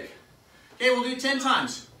 front kick. Okay, we'll do 10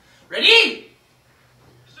 times. Ready?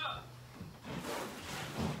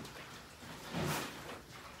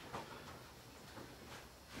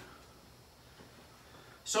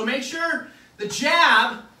 So make sure the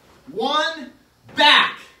jab, one,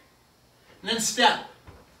 back, and then step.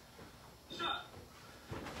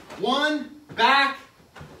 One, back,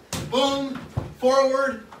 boom,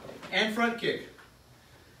 forward, and front kick.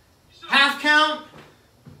 Half count.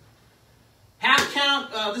 Half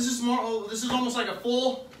count. This is almost like a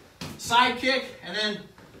full side kick, and then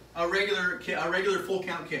a regular full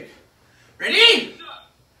count kick. Ready?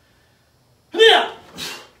 Kia,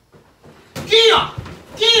 kia,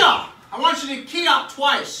 kia. I want you to key up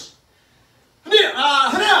twice. Kia,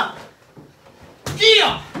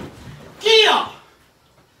 kia, kia.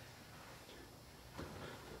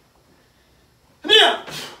 Kia,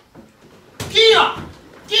 kia,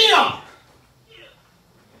 kia.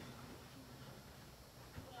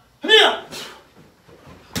 Kia,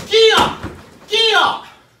 kia, kia.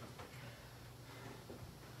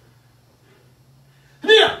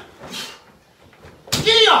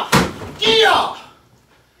 Kia, kia, kia.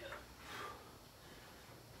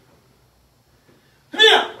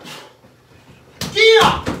 Kia, kia,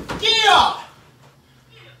 kia.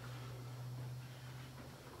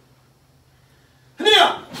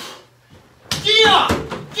 Kia,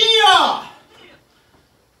 kia, kia.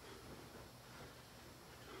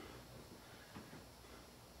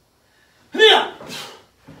 Kia,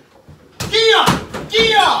 kia,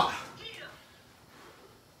 kia.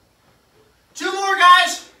 Two more,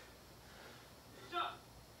 guys.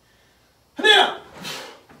 Kia,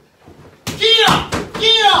 kia,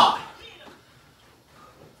 kia.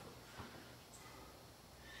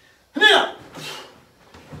 Kia,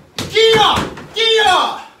 kia,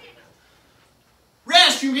 kia.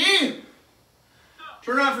 Rest, Yugi.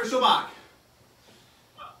 Turn around for Sobak.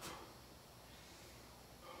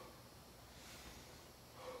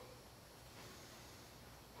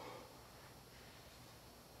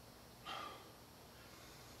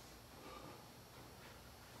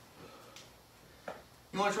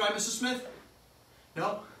 You want to try, Mrs. Smith? No?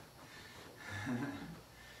 All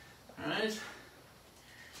right.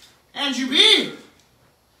 And Yugi.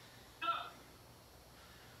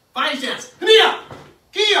 Fighting stance. Kia,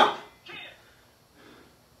 kia.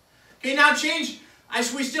 Okay, now change.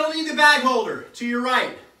 We still need the bag holder to your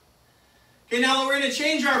right. Okay, now we're going to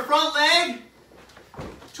change our front leg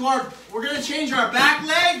to we're going to change our back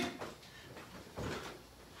leg.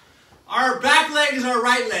 Our back leg is our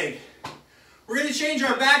right leg. We're going to change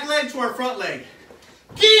our back leg to our front leg.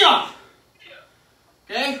 Kia!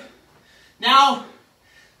 Okay? Now,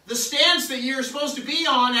 the stance that you're supposed to be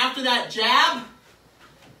on after that jab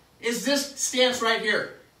is this stance right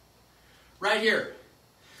here. Right here.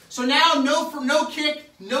 So now, no kick,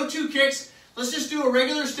 no two kicks. Let's just do a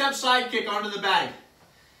regular step side kick onto the bag.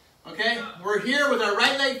 Okay? We're here with our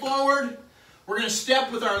right leg forward. We're going to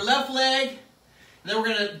step with our left leg. And then we're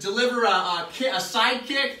going to deliver a side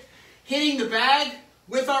kick, hitting the bag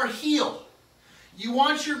with our heel. You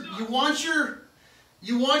want your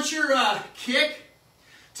kick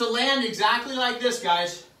to land exactly like this,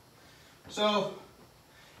 guys. So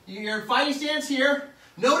your fighting stance here.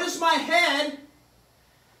 Notice my head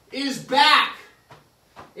is back.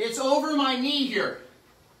 It's over my knee here.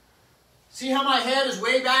 See how my head is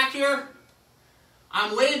way back here?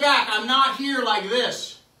 I'm way back. I'm not here like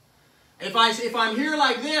this. If I'm here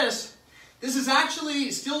like this, this is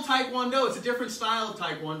actually still Taekwondo. It's a different style of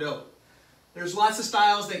Taekwondo. There's lots of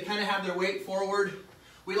styles that kind of have their weight forward.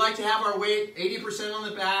 We like to have our weight 80% on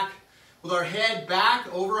the back with our head back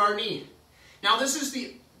over our knee. Now this is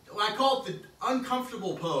I call it the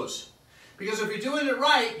uncomfortable pose. Because if you're doing it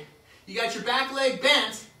right, you got your back leg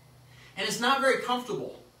bent and it's not very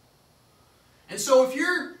comfortable. And so if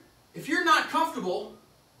you're not comfortable,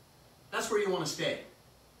 that's where you want to stay.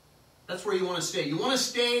 That's where you want to stay. You want to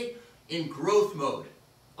stay in growth mode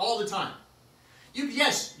all the time.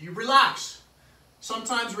 Yes, you relax.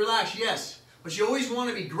 Sometimes relax, yes. But you always want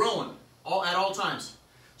to be growing at all times.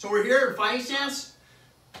 So we're here in fighting stance.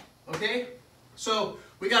 Okay? So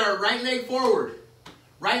we got our right leg forward.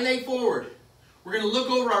 Right leg forward. We're going to look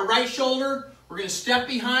over our right shoulder. We're going to step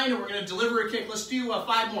behind and we're going to deliver a kick. Let's do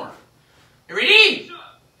 5 more. You ready?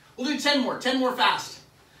 We'll do 10 more. 10 more fast.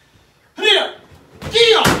 Here.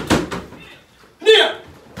 Kia. Here.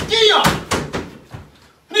 Kia.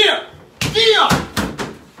 Here. Kia.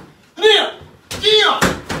 Here. Kia.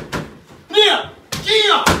 Here.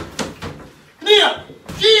 Kia. Here.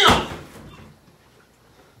 Kia.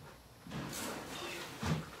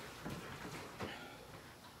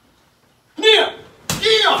 Here.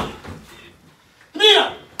 Kia.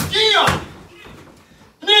 Here. Kia.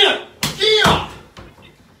 Here. Kia.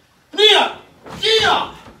 Here. Kia.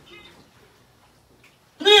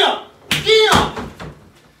 Here. Kia.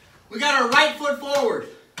 We got our right foot forward.